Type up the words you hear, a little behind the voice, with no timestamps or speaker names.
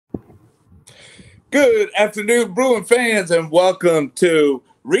Good afternoon, Bruin fans, and welcome to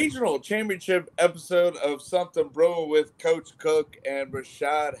regional championship episode of Something Bruin with Coach Cook and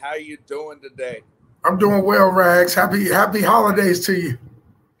Rashad. How you doing today? I'm doing well, Rags. Happy holidays to you.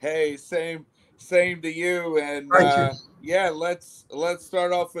 Hey, same to you. And Thank you. yeah, let's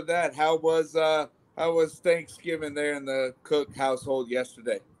start off with that. How was Thanksgiving there in the Cook household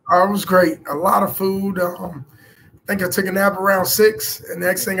yesterday? It was great. A lot of food. I think I took a nap around 6, and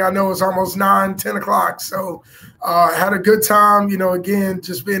next thing I know, it's almost 9, 10 o'clock. So I had a good time. Again,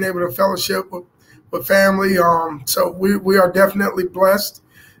 just being able to fellowship with family. So we are definitely blessed.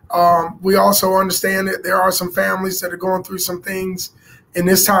 We also understand that there are some families that are going through some things in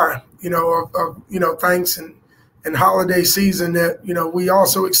this time, of thanks and holiday season that, we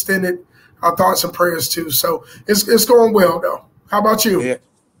also extended our thoughts and prayers to. So it's going well, though. How about you? Yeah.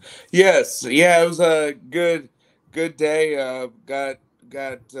 Yes. Yeah, it was a good day.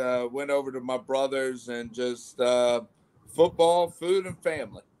 Went over to my brother's and just football, food, and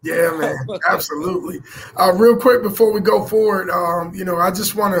family. Yeah, man, absolutely. Real quick before we go forward, I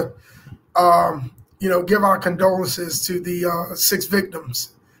just want to, give our condolences to the 6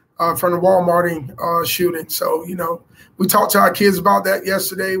 victims from the Walmart shooting. So, we talked to our kids about that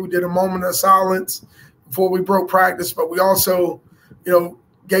yesterday. We did a moment of silence before we broke practice, but we also,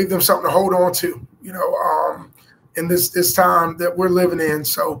 gave them something to hold on to, in this time that we're living in.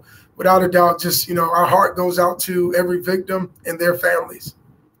 So without a doubt, just, our heart goes out to every victim and their families.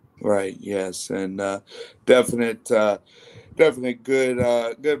 Right. Yes. And definitely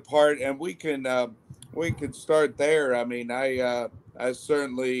good part. And we can start there. I mean, I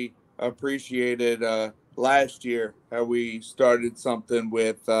certainly appreciated last year how we started something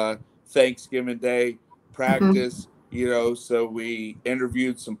with Thanksgiving Day practice. So we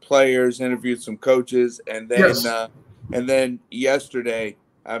interviewed some players, interviewed some coaches, and then Yes. and then yesterday,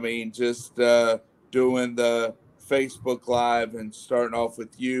 I mean, just doing the Facebook Live and starting off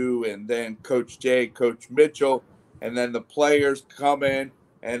with you, and then Coach Jay, Coach Mitchell, and then the players come in,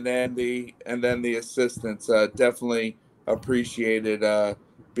 and then the assistants. Definitely appreciated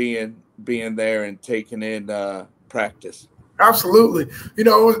being there and taking in practice. Absolutely.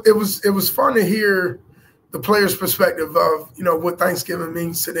 It was fun to hear the players' perspective of, what Thanksgiving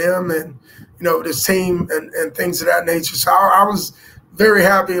means to them and, this team and things of that nature. So I was very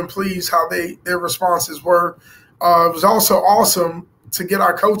happy and pleased how their responses were. It was also awesome to get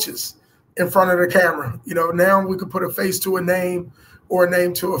our coaches in front of the camera. Now we could put a face to a name or a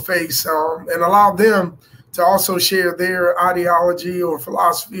name to a face, and allow them to also share their ideology or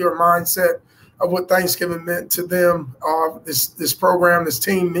philosophy or mindset of what Thanksgiving meant to them, this program, this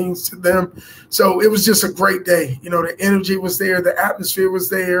team means to them. So it was just a great day. The energy was there, the atmosphere was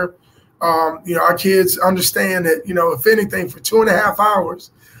there. Our kids understand that, if anything, for 2.5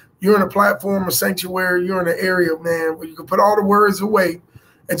 hours, you're in a platform, a sanctuary, you're in an area, man, where you can put all the worries away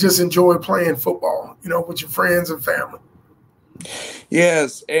and just enjoy playing football, with your friends and family.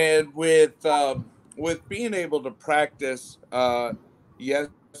 Yes, and with being able to practice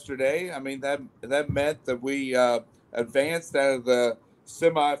yesterday, I mean that meant that we advanced out of the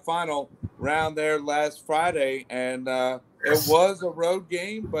semifinal round there last Friday, and it was a road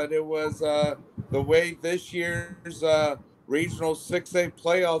game, but it was the way this year's regional 6A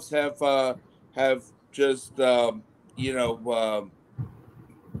playoffs have just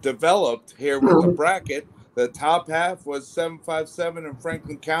developed here with the bracket. The top half was 757 in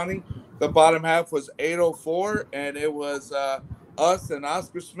Franklin County. The bottom half was 804, and it was us and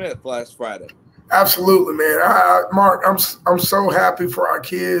Oscar Smith last Friday. Absolutely, man. Mark, I'm so happy for our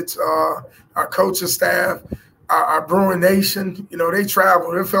kids, our coaching staff, our Bruin Nation. They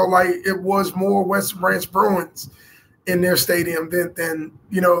traveled. It felt like it was more Western Branch Bruins in their stadium than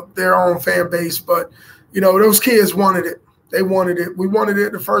their own fan base. But those kids wanted it. They wanted it. We wanted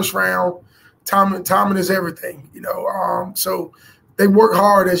it the first round. Timing is everything. So they work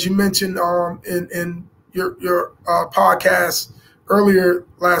hard, as you mentioned in your podcast earlier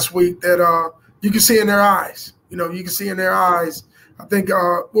last week, that you can see in their eyes. You can see in their eyes. I think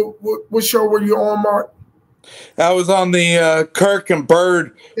what show were you on, Mark? I was on the Kirk and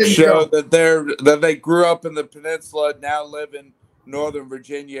Bird show that they grew up in the peninsula, now live in Northern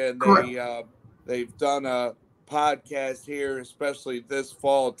Virginia, and they've done a podcast here, especially this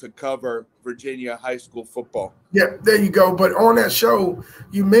fall, to cover Virginia high school football. Yeah, there you go. But on that show,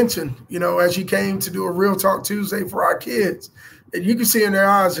 you mentioned, as you came to do a Real Talk Tuesday for our kids, and you can see in their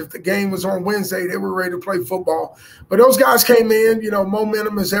eyes, if the game was on Wednesday, they were ready to play football. But those guys came in,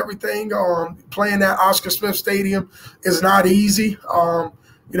 momentum is everything. Playing at Oscar Smith Stadium is not easy.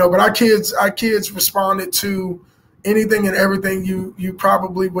 But our kids responded to, anything and everything you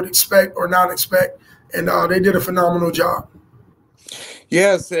probably would expect or not expect, and they did a phenomenal job.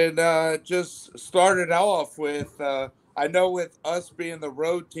 Yes, and just started off with I know with us being the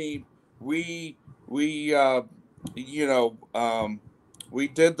road team, we we you know we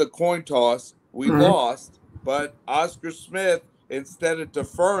did the coin toss. We Mhm. lost, but Oscar Smith, instead of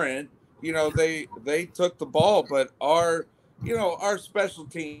deferring, they took the ball, but our special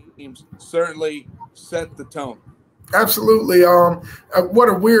teams certainly set the tone. Absolutely. What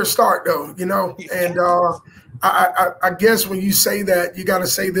a weird start, though. And Yes. I guess when you say that, you got to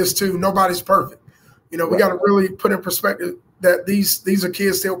say this too. Nobody's perfect. We got Right. to really put in perspective that these are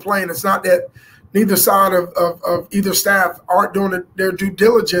kids still playing. It's not that neither side of either staff aren't doing their due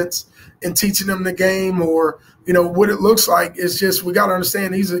diligence in teaching them the game or what it looks like. It's just we got to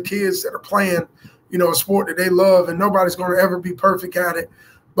understand these are kids that are playing a sport that they love, and nobody's going to ever be perfect at it.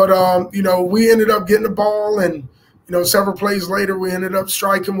 But we ended up getting the ball, and several plays later, we ended up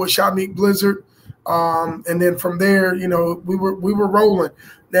striking with Shamik Blizzard. And then from there, we were rolling.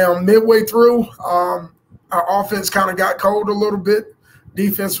 Now, midway through, our offense kind of got cold a little bit.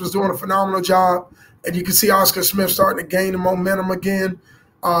 Defense was doing a phenomenal job. And you can see Oscar Smith starting to gain the momentum again.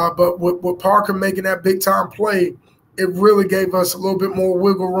 But with Parker making that big-time play, it really gave us a little bit more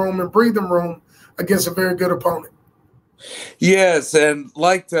wiggle room and breathing room against a very good opponent. Yes, and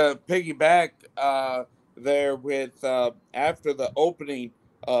like to piggyback there with after the opening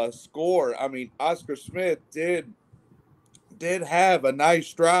score. I mean, Oscar Smith did have a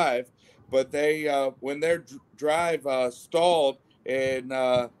nice drive, but they when their drive stalled in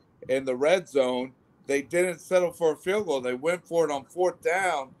the red zone, they didn't settle for a field goal. They went for it on fourth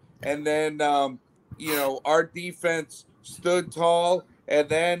down, and then our defense stood tall, and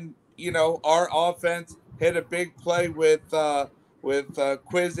then our offense hit a big play with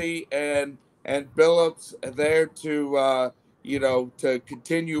Quizzy and Billups there to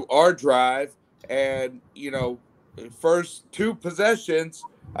continue our drive, and first two possessions,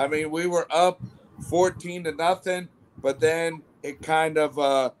 I mean, we were up 14 to nothing, but then it kind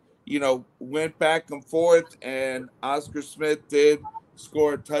of went back and forth, and Oscar Smith did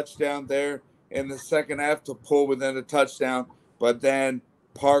score a touchdown there in the second half to pull within a touchdown, but then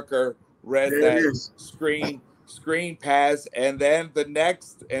Parker read There it that is. screen pass, and then the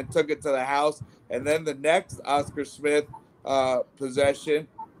next and took it to the house, and then the next Oscar Smith possession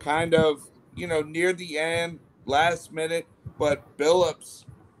kind of near the end, last minute, but Billups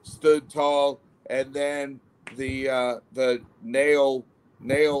stood tall, and then the nail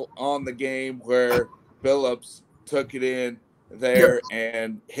on the game where Billups took it in Yep. there,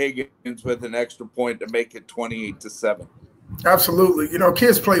 and Higgins with an extra point to make it 28-7. Absolutely.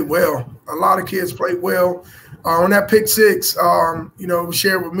 Kids play well. A lot of kids play well. On that pick six, it was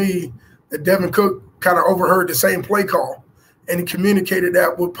shared with me that Devin Cook kind of overheard the same play call, and he communicated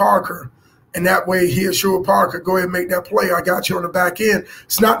that with Parker. And that way he assured Parker, go ahead and make that play. I got you on the back end.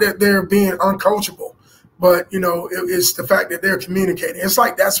 It's not that they're being uncoachable, but, it's the fact that they're communicating. It's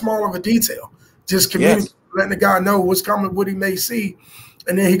like that small of a detail. Just communicating, Yes. letting the guy know what's coming, what he may see,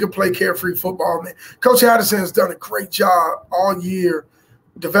 and then he could play carefree football. Man, Coach Addison has done a great job all year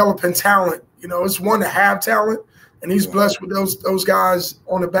developing talent. It's one to have talent, and he's blessed with those guys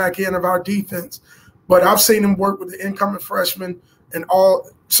on the back end of our defense. But I've seen him work with the incoming freshmen and all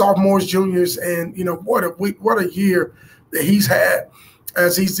sophomores, juniors, and what a year that he's had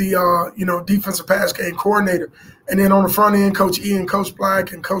as he's the defensive pass game coordinator. And then on the front end, Coach Ian, Coach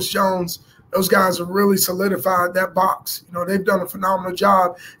Black, and Coach Jones. Those guys have really solidified that box. They've done a phenomenal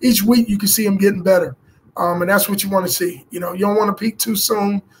job. Each week you can see them getting better, and that's what you want to see. You don't want to peak too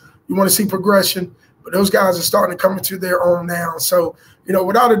soon. You want to see progression, but those guys are starting to come into their own now. So,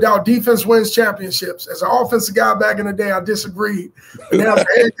 without a doubt, defense wins championships. As an offensive guy back in the day, I disagreed, but now as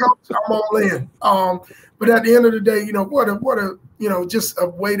a head coach, I'm all in. But at the end of the day, what a just a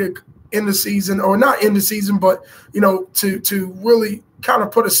way to end the season, or not end the season, but to really kind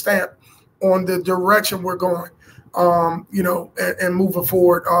of put a stamp on the direction we're going, and moving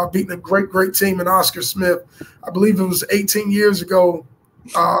forward, beating a great team in Oscar Smith. I believe it was 18 years ago.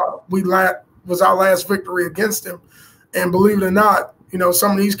 Was our last victory against him. And believe it or not,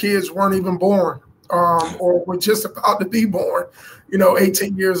 some of these kids weren't even born, or were just about to be born,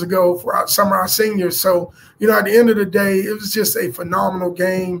 18 years ago for some of our seniors. So, at the end of the day, it was just a phenomenal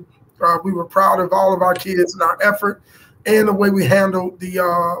game. We were proud of all of our kids and our effort, and the way we handled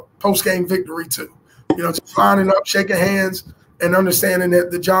the post-game victory too. Just lining up, shaking hands, and understanding that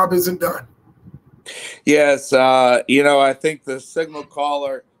the job isn't done. Yes, I think the signal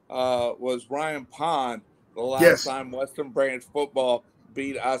caller was Ryan Pond the last Yes. time Western Branch football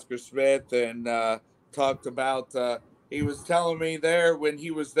beat Oscar Smith, and talked about. He was telling me there when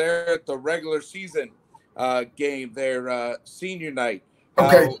he was there at the regular season game, their senior night,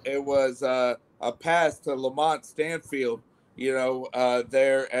 Okay. how it was a pass to Lamont Stanfield.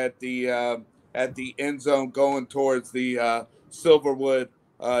 There at the end zone going towards the Silverwood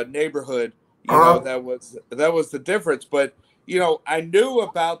neighborhood. Uh-huh. That was the difference. But I knew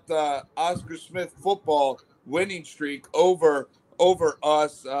about the Oscar Smith football winning streak over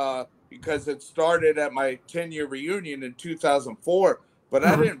us because it started at my 10-year reunion in 2004. But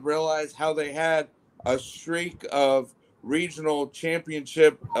I Mhm. didn't realize how they had a streak of regional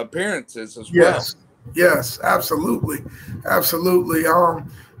championship appearances as well. Yes, yes, absolutely, absolutely.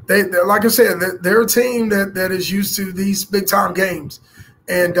 They like I said, they're a team that is used to these big time games,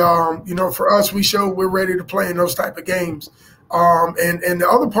 and for us, we show we're ready to play in those type of games. And the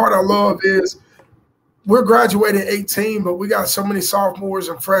other part I love is we're graduating 18, but we got so many sophomores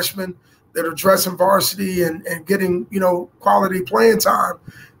and freshmen that are dressing varsity and getting, quality playing time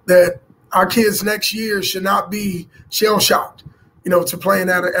that our kids next year should not be shell shocked, to playing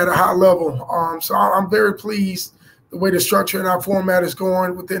at a high level. So I'm very pleased the way the structure and our format is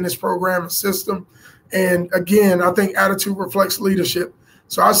going within this program and system. And again, I think attitude reflects leadership.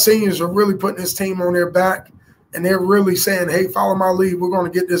 So our seniors are really putting this team on their back and they're really saying, hey, follow my lead. We're going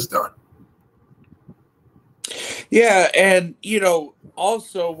to get this done. Yeah, and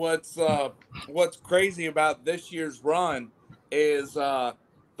also what's crazy about this year's run is the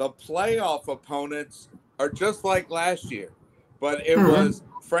playoff opponents are just like last year, but it Mm-hmm. was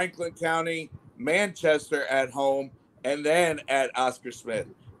Franklin County, Manchester at home, and then at Oscar Smith.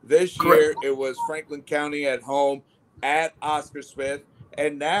 This Correct. year it was Franklin County at home, at Oscar Smith,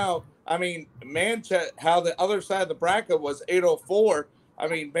 and now I mean Manchester. How the other side of the bracket was 804. I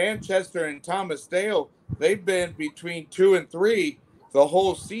mean Manchester and Thomas Dale, they've been between 2 and 3 the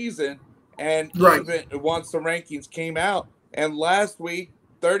whole season. And Right. even once the rankings came out, and last week,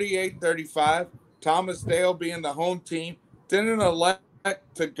 38-35, Thomas Dale being the home team, didn't elect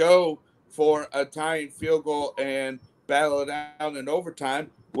to go for a tying field goal and battle it out in overtime.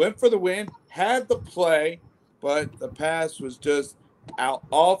 Went for the win, had the play, but the pass was just out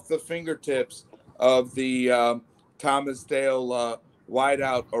off the fingertips of the Thomas Dale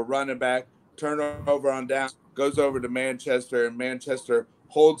wideout or running back. Turnover on downs, goes over to Manchester, and Manchester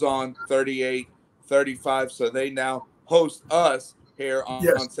holds on 38-35. So they now host us here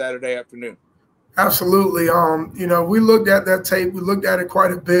Yes. on Saturday afternoon. Absolutely. We looked at that tape. We looked at it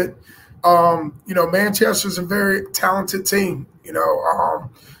quite a bit. Manchester's a very talented team.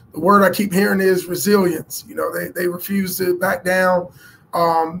 The word I keep hearing is resilience. They refuse to back down.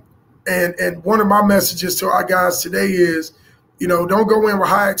 And one of my messages to our guys today is, don't go in with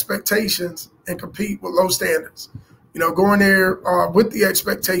high expectations and compete with low standards. Go in there with the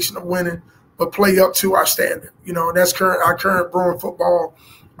expectation of winning, but play up to our standard. And that's our current Bruin football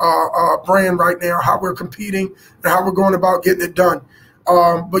brand right now, how we're competing and how we're going about getting it done.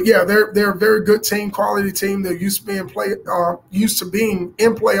 But yeah, they're a very good team, quality team. They're used to being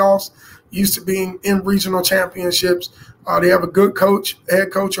in playoffs, used to being in regional championships. They have a good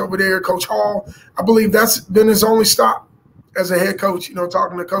head coach over there, Coach Hall. I believe that's been his only stop as a head coach.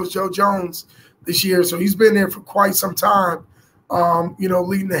 Talking to Coach Joe Jones this year, so he's been there for quite some time.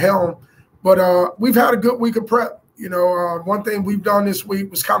 Leading the helm. But we've had a good week of prep. One thing we've done this week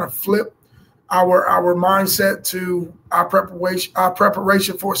was kind of flip our mindset to our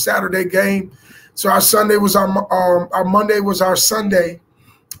preparation for a Saturday game. So our Sunday was our Monday was our Sunday.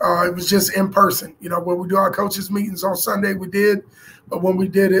 It was just in person. When we do our coaches meetings on Sunday, we did. But when we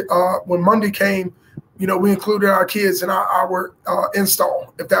did it, when Monday came, we included our kids in our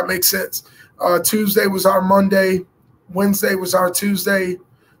install, if that makes sense. Tuesday was our Monday. Wednesday was our Tuesday.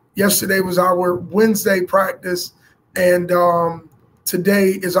 Yesterday was our Wednesday practice. And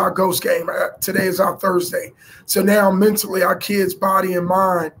today is our ghost game. Today is our Thursday. So now mentally, our kids' body and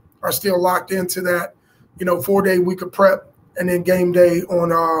mind are still locked into that, 4-day week of prep, and then game day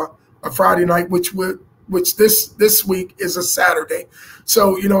on a Friday night, which this week is a Saturday.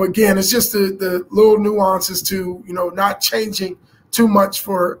 So again, it's just the little nuances to not changing too much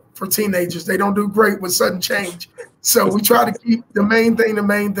for teenagers. They don't do great with sudden change. So we try to keep the main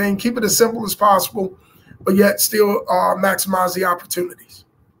thing, keep it as simple as possible, but yet still maximize the opportunities.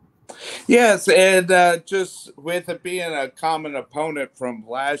 Yes, and just with it being a common opponent from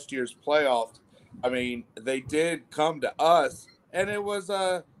last year's playoffs, I mean, they did come to us, and it was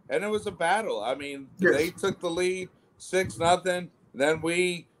a battle. I mean, Yes. they took the lead 6-0. Then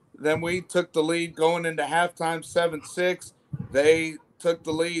we took the lead going into halftime 7-6. They took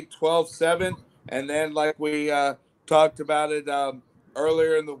the lead 12-7, and then like we talked about it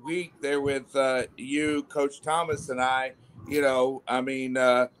earlier in the week there with you, Coach Thomas, and I.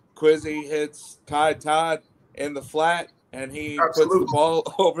 Quizzy hits Ty Todd in the flat, and he puts the Absolutely.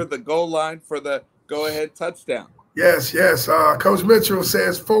 ball over the goal line for the go-ahead touchdown. Yes, yes. Coach Mitchell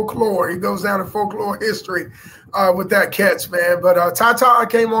says folklore. He goes down in folklore history with that catch, man. But Tata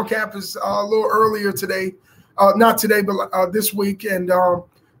came on campus a little earlier today, not today, but this week, and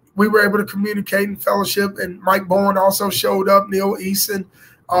we were able to communicate and fellowship. And Mike Bowen also showed up, Neil Eason.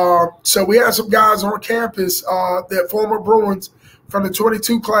 So we had some guys on campus that former Bruins from the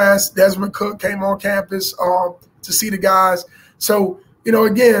 22 class. Desmond Cook came on campus to see the guys. So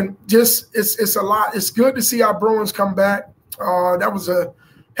again, just it's a lot. It's good to see our Bruins come back. That was a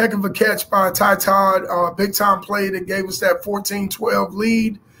heck of a catch by Ty Todd, big time play that gave us that 14-12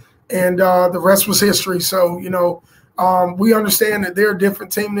 lead, and the rest was history. So we understand that they're a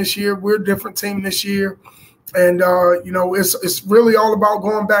different team this year. We're a different team this year, and it's really all about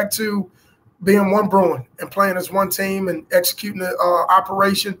going back to being one Bruin and playing as one team and executing the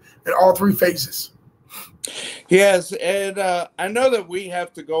operation in all three phases. Yes, and I know that we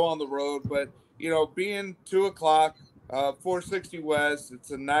have to go on the road, but being 2 o'clock, 460 West, it's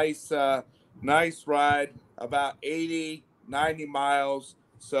a nice ride, about 80, 90 miles.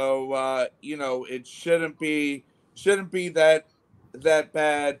 So it shouldn't be that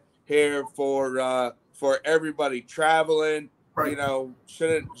bad here for everybody traveling. Right.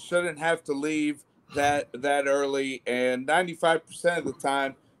 Shouldn't have to leave that early, and 95% of the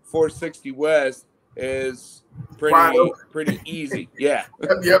time, 460 West is pretty easy. Yeah.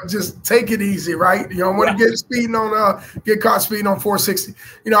 Yep. Just take it easy, right? You don't want to get caught speeding on 460.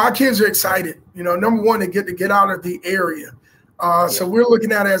 Our kids are excited. Number one, they get to get out of the area. So we're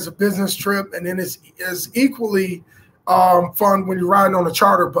looking at it as a business trip, and then it's equally fun when you're riding on a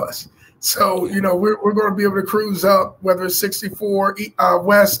charter bus. So we're going to be able to cruise up, whether it's 64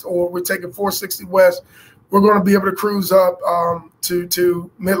 West or we're taking 460 West. We're going to be able to cruise up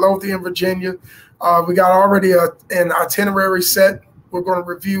to Midlothian, Virginia. We got already an itinerary set. We're going to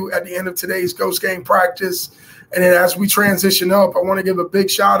review at the end of today's Ghost Game practice. And then as we transition up, I want to give a big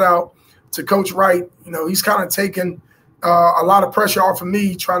shout out to Coach Wright. He's kind of taken a lot of pressure off of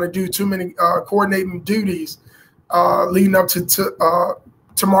me trying to do too many coordinating duties leading up to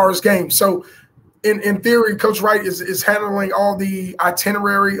tomorrow's game. So in theory, Coach Wright is handling all the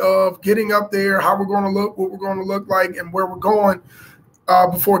itinerary of getting up there, how we're going to look, what we're going to look like, and where we're going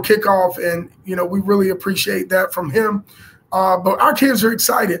before kickoff. And, we really appreciate that from him. But our kids are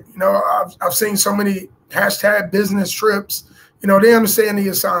excited. I've seen so many #business trips. They understand the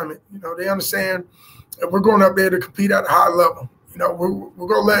assignment. They understand that we're going up there to compete at a high level. We're going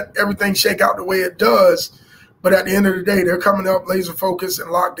to let everything shake out the way it does. But at the end of the day, they're coming up laser focused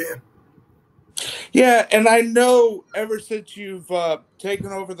and locked in. Yeah, and I know ever since you've taken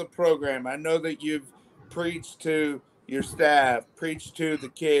over the program, I know that you've preached to your staff, preached to the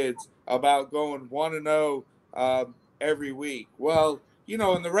kids about going 1-0 every week. Well,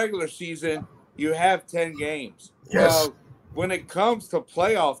 in the regular season, you have 10 games. Yes. Well, when it comes to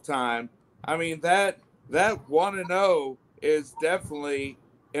playoff time, I mean, that 1-0 is definitely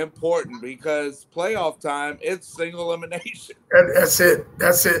important because playoff time, it's single elimination. That's it.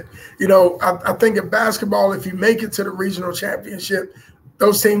 I think in basketball, if you make it to the regional championship,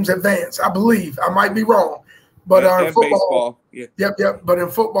 those teams advance. I believe. I might be wrong. But in football, baseball, yeah. Yep. But in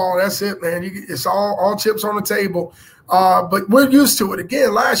football, that's it, man. It's all chips on the table. But we're used to it.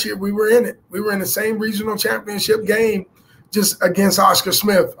 Again, last year we were in it. We were in the same regional championship game just against Oscar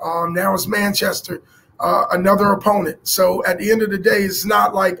Smith. Now it's Manchester. Another opponent. So at the end of the day, it's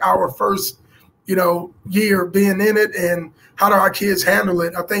not like our first, year being in it and how do our kids handle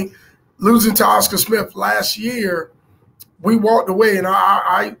it. I think losing to Oscar Smith last year, we walked away, and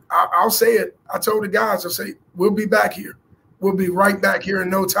I'll say it. I told the guys, I say, we'll be back here. We'll be right back here in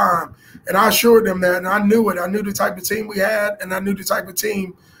no time. And I assured them that, and I knew it. I knew the type of team we had, and I knew the type of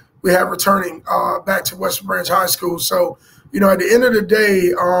team we had returning back to Western Branch High School. So, at the end of the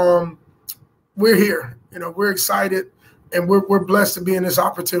day, we're here. We're excited, and we're blessed to be in this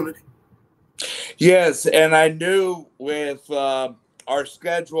opportunity. Yes, and I knew with our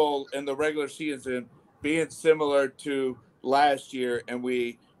schedule in the regular season being similar to last year, and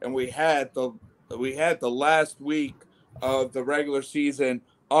we had the last week of the regular season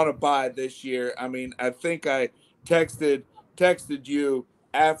on a bye this year. I mean, I think I texted you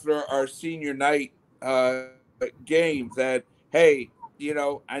after our senior night game that, hey,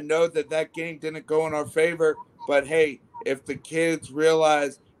 I know that game didn't go in our favor, but hey, if the kids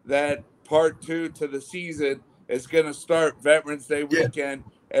realize that part 2 to the season is going to start Veterans Day weekend,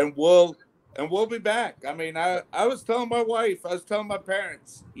 and we'll and we'll be back. I mean, I was telling my wife, I was telling my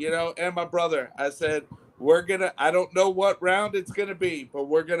parents, and my brother, I said, I don't know what round it's going to be, but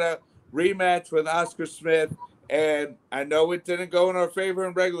we're going to rematch with Oscar Smith. And I know it didn't go in our favor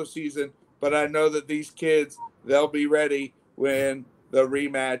in regular season, but I know that these kids, they'll be ready when the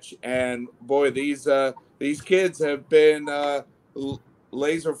rematch. And boy, these kids have been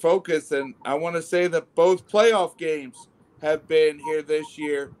laser focused. And I want to say that both playoff games have been here this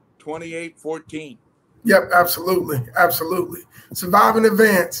year, 28-14. Yep, absolutely, absolutely. Survive and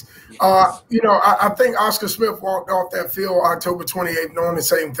advance. Yes. I think Oscar Smith walked off that field October 28th knowing the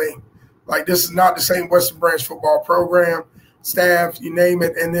same thing. Like, this is not the same Western Branch football program, staff, you name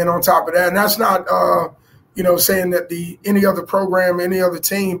it. And then on top of that, and that's not, saying that any other program, any other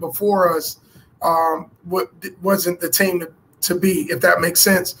team before us wasn't the team to be, if that makes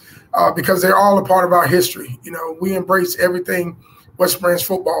sense, because they're all a part of our history. We embrace everything Western Branch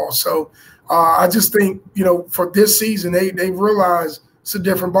football. So I just think, for this season, they realized it's a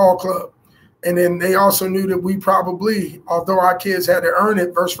different ball club. And then they also knew that we probably, although our kids had to earn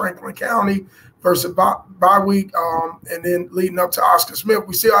it versus Franklin County versus bye week, and then leading up to Oscar Smith,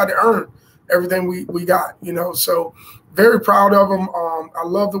 we still had to earn everything we got, So very proud of them. I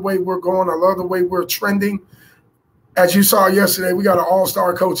love the way we're going. I love the way we're trending. As you saw yesterday, we got an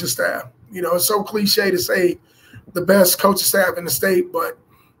all-star coaching staff. It's so cliche to say the best coaching staff in the state, but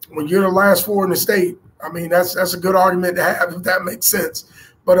when you're the last four in the state, I mean, that's a good argument to have, if that makes sense.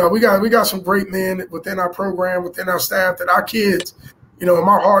 But we got some great men within our program, within our staff, that our kids, in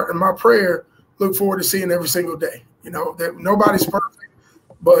my heart and my prayer, look forward to seeing every single day. That nobody's perfect,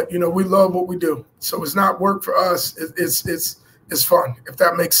 but we love what we do. So it's not work for us. It's fun, if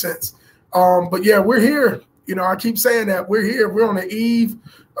that makes sense. But yeah, we're here. I keep saying that we're here. We're on the eve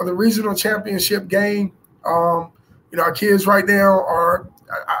of the regional championship game. Our kids right now are.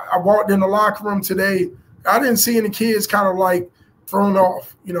 I walked in the locker room today. I didn't see any kids kind of like thrown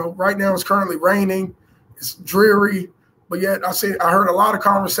off. Right now it's currently raining. It's dreary, but yet I heard a lot of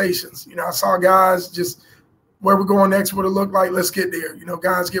conversations. I saw guys just where we're going next, what it looked like. Let's get there.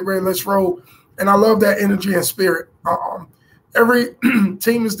 Guys, get ready. Let's roll. And I love that energy and spirit. Every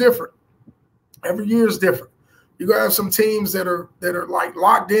team is different. Every year is different. You're gonna have some teams that are like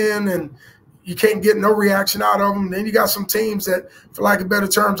locked in and you can't get no reaction out of them. Then you got some teams that, for lack of better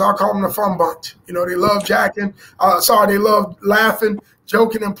terms, I'll call them the fun bunch. They love jacking. They love laughing,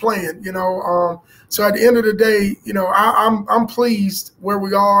 joking, and playing. So at the end of the day, I'm pleased where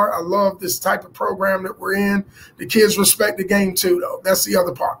we are. I love this type of program that we're in. The kids respect the game too, though. That's the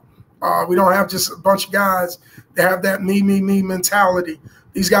other part. We don't have just a bunch of guys that have that me mentality.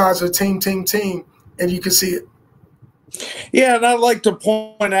 These guys are team, and you can see it. Yeah, and I'd like to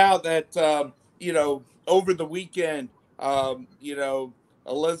point out that, over the weekend,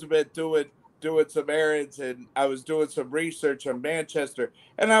 Elizabeth doing some errands, and I was doing some research on Manchester,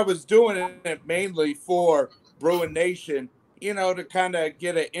 and I was doing it mainly for Bruin Nation, to kind of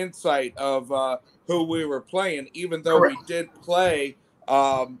get an insight of who we were playing, even though Correct. we did play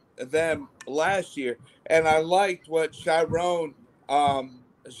them last year. And I liked what Chiron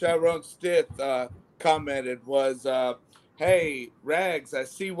Stith commented was, hey, Rags, I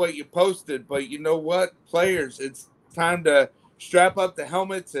see what you posted, but you know what, players, it's time to strap up the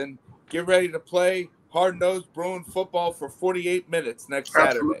helmets and get ready to play hard-nosed Bruin football for 48 minutes next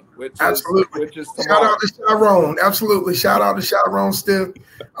Saturday, which is tomorrow. Shout out to Chiron. Absolutely. Shout out to Chiron Stith.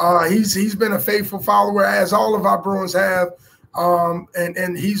 He's been a faithful follower, as all of our Bruins have.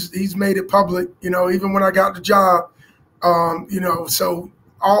 And he's made it public, even when I got the job, so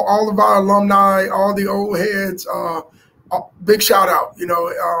all of our alumni, all the old heads, big shout out,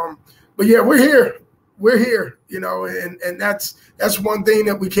 but yeah, we're here, and that's one thing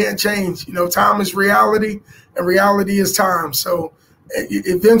that we can't change. Time is reality and reality is time. So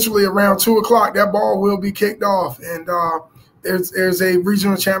eventually around 2:00, that ball will be kicked off, and there's a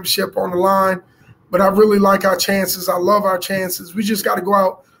regional championship on the line. But I really like our chances. I love our chances. We just got to go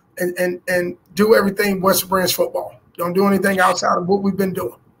out and do everything Western Branch football. Don't do anything outside of what we've been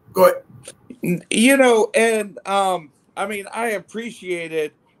doing. Go ahead. And I mean, I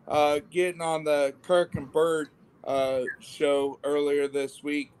appreciated getting on the Kirk and Bird show earlier this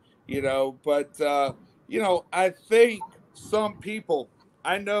week, but I think some people,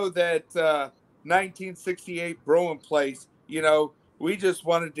 I know that 1968 Bruin Place, we just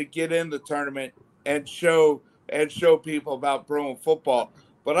wanted to get in the tournament and show people about Bruin football.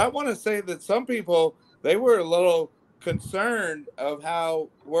 But I want to say that some people, they were a little concerned of how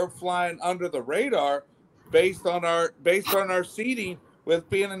we're flying under the radar based on our seeding with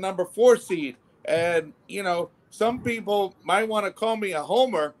being a number 4 seed. And some people might want to call me a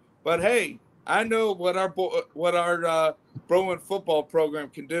homer, But hey, I know what our Bruin football program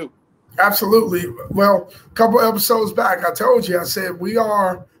can do. Absolutely. Well, a couple episodes back, I told you, I said we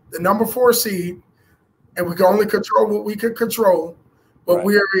are the number 4 seed, and we can only control what we can control. But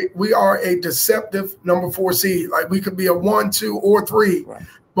Right. we are a deceptive number 4 seed. Like we could be a 1, 2, or 3, Right.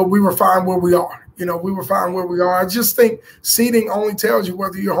 but we were fine where we are. We were fine where we are. I just think seeding only tells you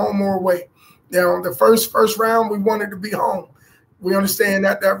whether you're home or away. Now, the first round, we wanted to be home. We understand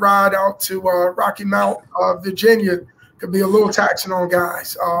that ride out to Rocky Mount, Virginia, could be a little taxing on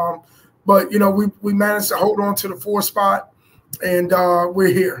guys. But we managed to hold on to the 4 spot, and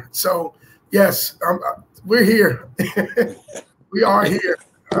we're here. So yes, we're here. We are here.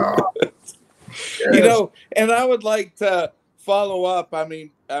 Yes. And I would like to follow up. I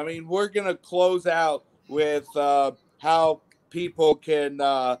mean, we're gonna close out with how people can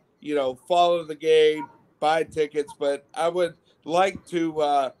follow the game, buy tickets, but I would like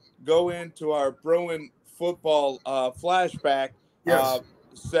to go into our Bruin football flashback Yes.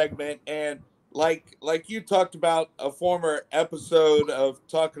 segment, and like you talked about a former episode of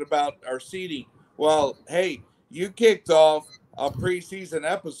talking about our seating. Well, hey, you kicked off a preseason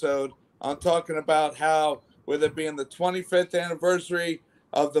episode on talking about how, with it being the 25th anniversary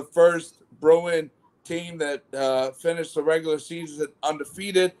of the first Bruin team that finished the regular season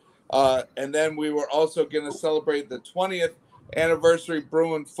undefeated, and then we were also going to celebrate the 20th anniversary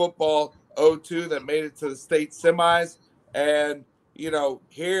Bruin football 02 that made it to the state semis. And,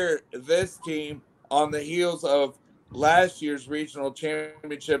 here this team on the heels of last year's regional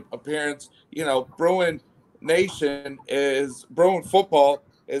championship appearance, Bruin football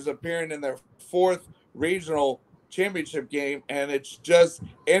is appearing in their 4th regional championship game, and it's just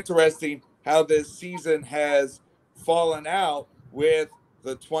interesting how this season has fallen out with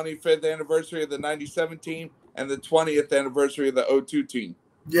the 25th anniversary of the 97 team and the 20th anniversary of the 02 team.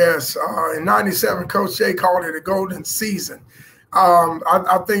 Yes, in '97, Coach Jay called it a golden season.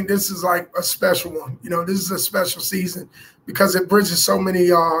 I think this is like a special one. This is a special season because it bridges so many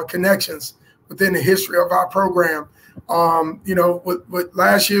connections within the history of our program. With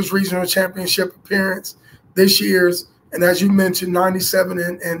last year's regional championship appearance, this year's, and as you mentioned, 97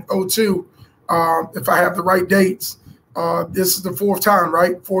 and 02, if I have the right dates, this is the 4th time,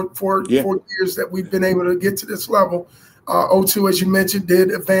 right? Four years that we've been able to get to this level. 02, as you mentioned, did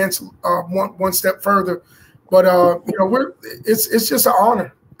advance one step further. But it's just an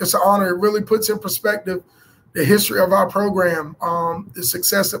honor. It's an honor. It really puts in perspective the history of our program, the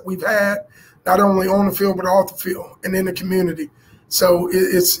success that we've had, not only on the field but off the field and in the community. So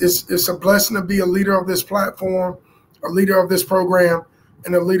it's a blessing to be a leader of this platform, a leader of this program,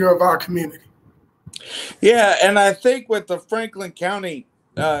 and a leader of our community. Yeah, and I think with the Franklin County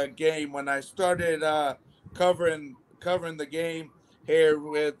game, when I started covering the game here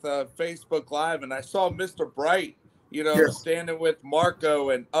with Facebook Live, and I saw Mr. Bright, Yes. standing with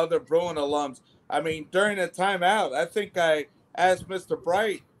Marco and other Bruin alums. I mean, during a timeout, I think I asked Mr.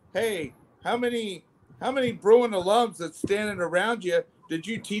 Bright, "Hey, how many Bruin alums that's standing around you did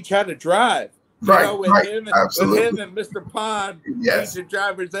you teach how to drive?" Right, With him and Mr. Pond Yes. teaching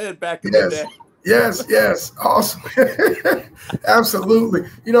driver's ed back in the day. Yes. Awesome. Absolutely.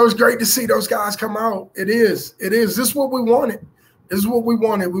 It's great to see those guys come out. It is. This is what we wanted. This is what we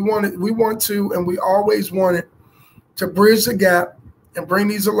wanted. We want to, and we always wanted to bridge the gap and bring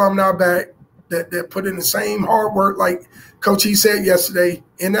these alumni back that put in the same hard work, like Coach E said yesterday,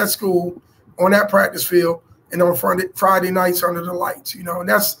 in that school, on that practice field, and on Friday nights under the lights. And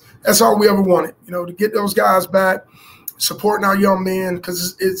that's all we ever wanted. To get those guys back, supporting our young men,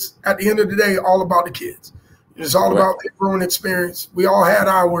 because it's at the end of the day all about the kids. It's all about the Bruin experience. We all had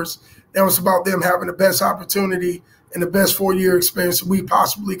ours. Now it's about them having the best opportunity and the best 4-year experience we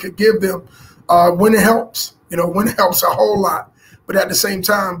possibly could give them when it helps. When it helps a whole lot. But at the same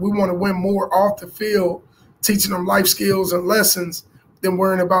time, we want to win more off the field, teaching them life skills and lessons than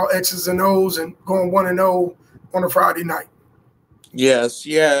worrying about X's and O's and going 1-0 on a Friday night. Yes,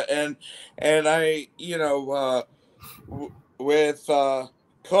 yeah, and I, with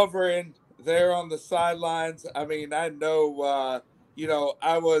covering there on the sidelines, I mean, I know,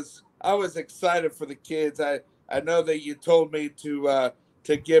 I was excited for the kids. I know that you told me to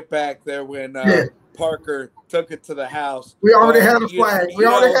get back there when Parker took it to the house. We already had a flag. We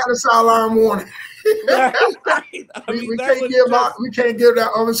already had a sideline warning. Right. We can't give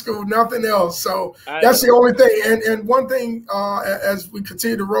that other school nothing else. So that's the only thing. And one thing, as we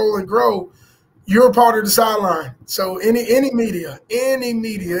continue to roll and grow, you're a part of the sideline. So any media,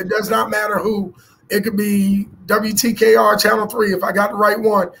 it does not matter who. It could be WTKR Channel 3 if I got the right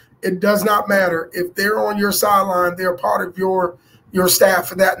one. It does not matter. If they're on your sideline, they're part of your your staff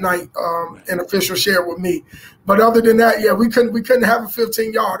for that night, an official shared with me. But other than that, yeah, we couldn't have a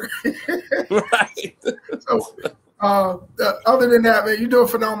 15-yarder. Right. So other than that, man, you do a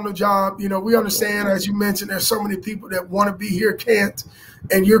phenomenal job. You know, we understand, as you mentioned, there's so many people that want to be here, can't,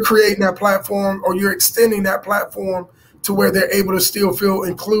 and you're creating that platform, or you're extending that platform to where they're able to still feel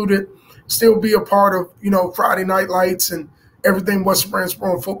included, still be a part of, you know, Friday Night Lights and everything Western Branch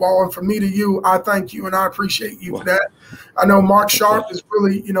Bruin football. And from me to you, I thank you and I appreciate you for that. I know Mark Sharp has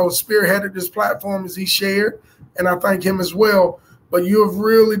really, you know, spearheaded this platform as he shared, and I thank him as well. But you have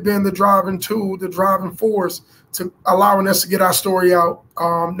really been the driving tool, the driving force to allowing us to get our story out,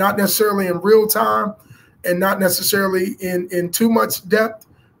 not necessarily in real time and not necessarily in too much depth,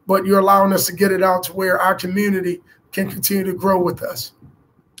 but you're allowing us to get it out to where our community can continue to grow with us.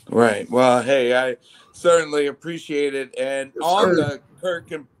 Right. Well, hey, I certainly appreciate it. And Yes, on sir. the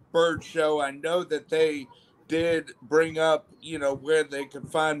Kirk and Bird show, I know that they did bring up, you know, where they could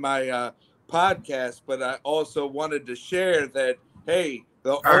find my podcast, but I also wanted to share that, hey,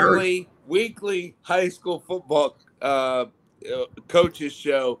 the I heard. only weekly high school football coaches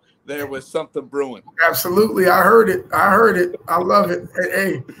show there was something brewing. Absolutely. I heard it. I heard it. I love it.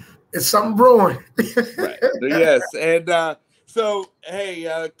 Hey, it's something brewing. Right. Yes. And so,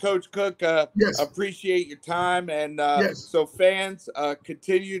 hey, Coach Cook, Yes. appreciate your time. And Yes. so fans,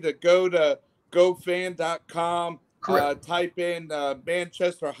 continue to go to gofan.com, Correct. type in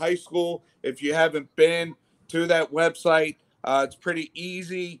Manchester High School. If you haven't been to that website, it's pretty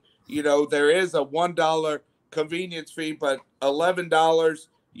easy. You know, there is a $1 convenience fee, but $11,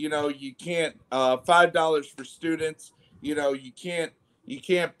 you know, you can't, $5 for students, you know, you can't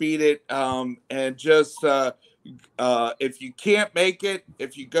beat it. And just if you can't make it,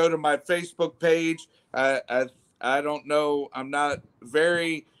 if you go to my Facebook page, I don't know, I'm not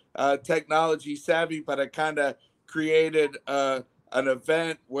very technology savvy, but I kind of created an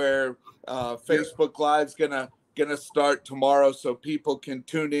event where Facebook Live's gonna start tomorrow, so people can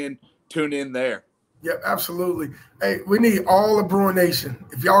tune in there. Yeah, absolutely. Hey, we need all of Bruin Nation.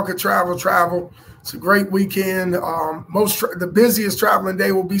 If y'all could travel, travel. It's a great weekend. The busiest traveling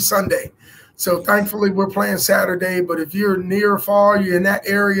day will be Sunday. So thankfully we're playing Saturday. But if you're near or far, you're in that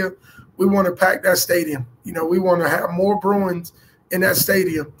area, we want to pack that stadium. You know, we want to have more Bruins in that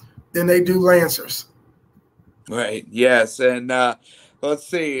stadium than they do Lancers. Right. Yes. And let's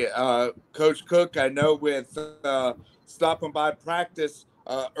see, Coach Cook, I know with stopping by practice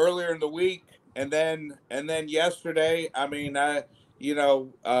earlier in the week, and then yesterday, I mean, you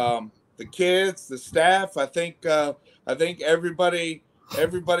know, the kids, the staff, I think everybody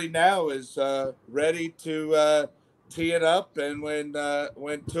now is ready to tee it up. And when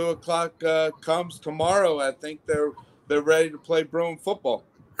 2 o'clock comes tomorrow, I think they're ready to play Bruin football.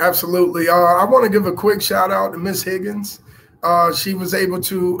 Absolutely. I want to give a quick shout out to Miss Higgins. She was able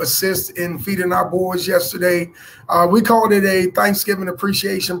to assist in feeding our boys yesterday. We called it a Thanksgiving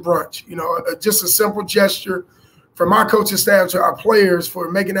appreciation brunch. You know, just a simple gesture from our coaching staff to our players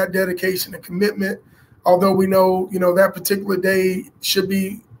for making that dedication and commitment. Although we know, you know, that particular day should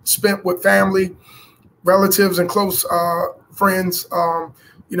be spent with family, relatives, and close friends.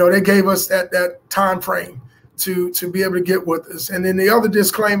 You know, they gave us that time frame to be able to get with us. And then the other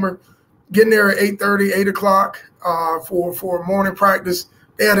disclaimer, getting there at 8:30, 8 o'clock for morning practice,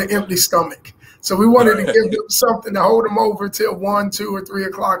 they had an empty stomach. So we wanted to give them something to hold them over till 1, 2, or 3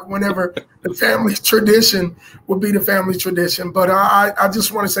 o'clock, whenever the family tradition would be the family tradition. But I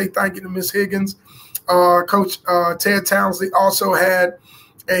just want to say thank you to Miss Higgins. Coach Ted Townsley also had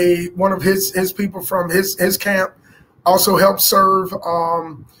one of his people from his camp also helped serve.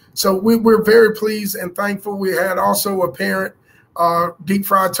 So we're very pleased and thankful. We had also a parent deep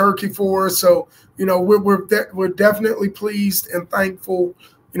fried turkey for us. So, you know, we're definitely pleased and thankful,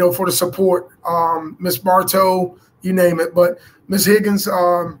 you know, for the support. Miss Bartow, you name it. But Miss Higgins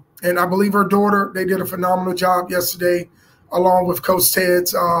and I believe her daughter, they did a phenomenal job yesterday, along with Coach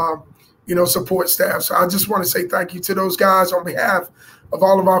Ted's, you know, support staff. So I just want to say thank you to those guys on behalf of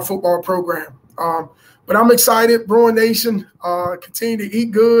all of our football program. But I'm excited. Bruin Nation, continue to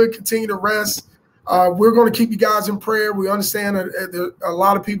eat good, continue to rest. We're going to keep you guys in prayer. We understand that there are a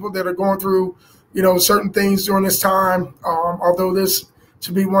lot of people that are going through, you know, certain things during this time, although this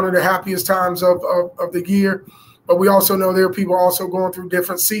should be one of the happiest times of the year. But we also know there are people also going through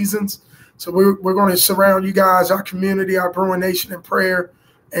different seasons. So we're going to surround you guys, our community, our Bruin Nation in prayer.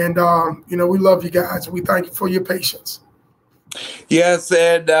 And, you know, we love you guys. We thank you for your patience. Yes,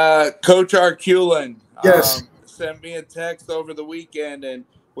 and Coach Arculin Yes. sent me a text over the weekend, and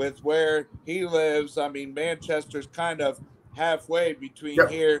with where he lives, I mean, Manchester's kind of halfway between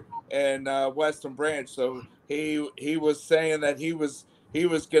here and Western Branch. So he was saying that he was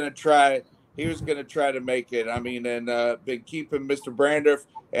going to try to make it. I mean, and been keeping Mr. Brandorf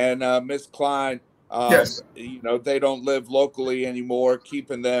and Miss Klein. Yes, You know, they don't live locally anymore,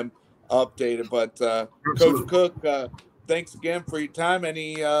 keeping them updated. But Coach absolutely. Cook, thanks again for your time.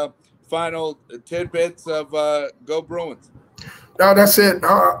 Any final tidbits of Go Bruins? No, that's it.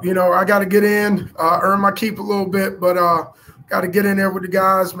 You know, I got to get in, earn my keep a little bit, but got to get in there with the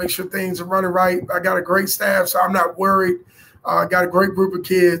guys, make sure things are running right. I got a great staff, so I'm not worried. Got a great group of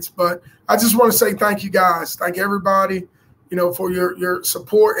kids, but I just want to say thank you guys, thank everybody, you know, for your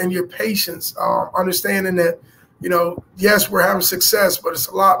support and your patience. Understanding that, you know, yes, we're having success, but it's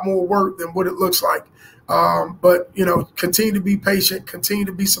a lot more work than what it looks like. But you know, continue to be patient, continue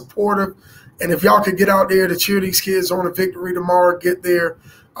to be supportive. And if y'all could get out there to cheer these kids on a victory tomorrow, get there.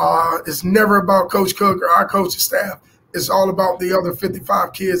 It's never about Coach Cook or our coaching staff. It's all about the other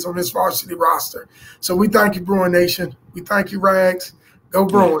 55 kids on this varsity roster. So we thank you, Bruin Nation. We thank you, Rags. Go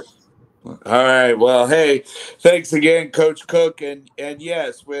Bruin. All right. Well, hey, thanks again, Coach Cook. And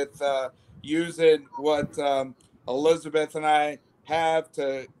yes, with using what Elizabeth and I have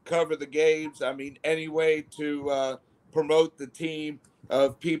to cover the games, I mean, any way to promote the team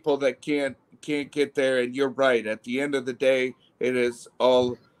of people that can't get there. And you're right. At the end of the day, it is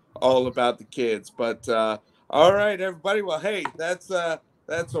all about the kids. But all right, everybody. Well, hey, that's a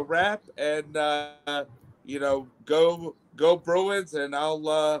wrap. And you know, go Bruins, and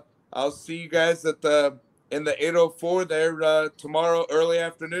I'll see you guys at the in the 804 there tomorrow early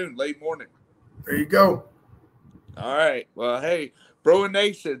afternoon, late morning. There you go. All right. Well, hey, Bruin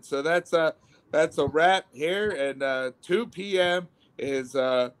Nation. So that's a wrap here, and 2 p.m. is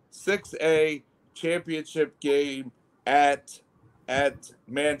 6A championship game at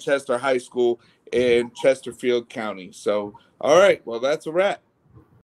Manchester High School in Chesterfield County. So all right. Well, that's a wrap.